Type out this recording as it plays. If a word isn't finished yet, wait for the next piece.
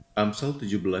Amsal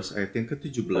 17 ayat yang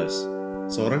ke-17.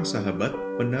 Seorang sahabat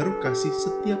menaruh kasih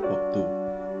setiap waktu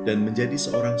dan menjadi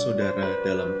seorang saudara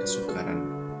dalam kesukaran.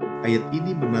 Ayat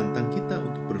ini menantang kita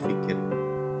untuk berpikir,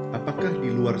 apakah di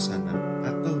luar sana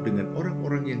atau dengan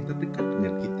orang-orang yang terdekat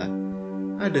dengan kita,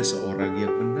 ada seorang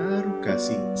yang menaruh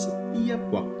kasih setiap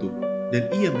waktu dan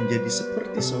ia menjadi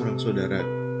seperti seorang saudara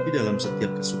di dalam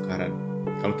setiap kesukaran.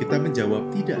 Kalau kita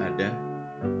menjawab tidak ada,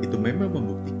 itu memang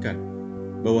membuktikan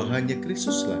bahwa hanya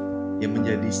Kristuslah yang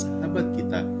menjadi sahabat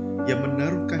kita, yang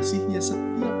menaruh kasihnya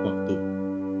setiap waktu.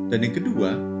 Dan yang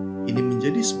kedua, ini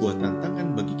menjadi sebuah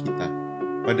tantangan bagi kita.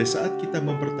 Pada saat kita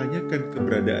mempertanyakan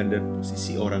keberadaan dan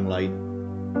posisi orang lain,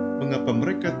 mengapa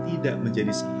mereka tidak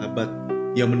menjadi sahabat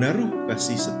yang menaruh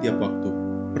kasih setiap waktu?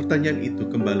 Pertanyaan itu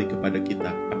kembali kepada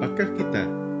kita. Apakah kita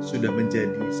sudah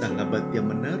menjadi sahabat yang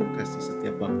menaruh kasih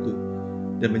setiap waktu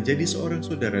dan menjadi seorang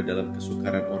saudara dalam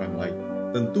kesukaran orang lain?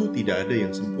 Tentu tidak ada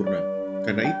yang sempurna.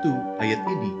 Karena itu, ayat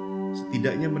ini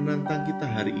setidaknya menantang kita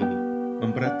hari ini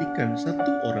memperhatikan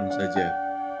satu orang saja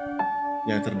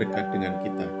yang terdekat dengan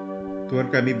kita.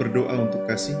 Tuhan, kami berdoa untuk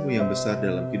kasih-Mu yang besar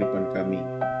dalam kehidupan kami.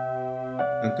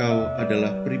 Engkau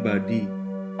adalah pribadi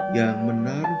yang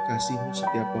menaruh kasih-Mu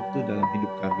setiap waktu dalam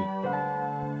hidup kami.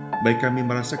 Baik kami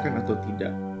merasakan atau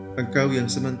tidak, Engkau yang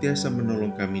senantiasa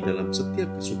menolong kami dalam setiap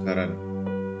kesukaran.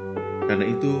 Karena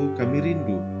itu kami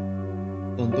rindu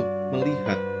untuk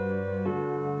melihat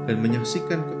dan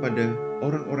menyaksikan kepada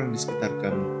orang-orang di sekitar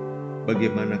kami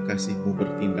bagaimana kasih-Mu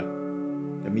bertindak.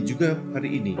 Kami juga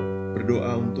hari ini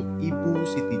berdoa untuk Ibu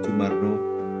Siti Jumarno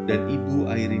dan Ibu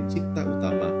Airin Cipta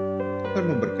Utama. Tuhan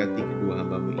memberkati kedua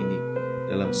hamba-Mu ini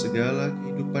dalam segala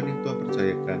kehidupan yang Tuhan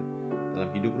percayakan, dalam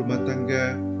hidup rumah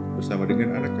tangga, bersama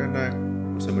dengan anak-anak,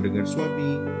 bersama dengan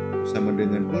suami, bersama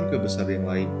dengan keluarga besar yang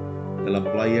lain, dalam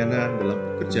pelayanan, dalam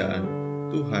pekerjaan.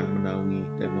 Tuhan menaungi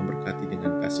dan memberkati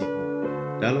dengan kasih-Mu.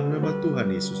 Dalam nama Tuhan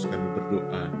Yesus kami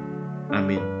berdoa.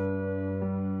 Amin.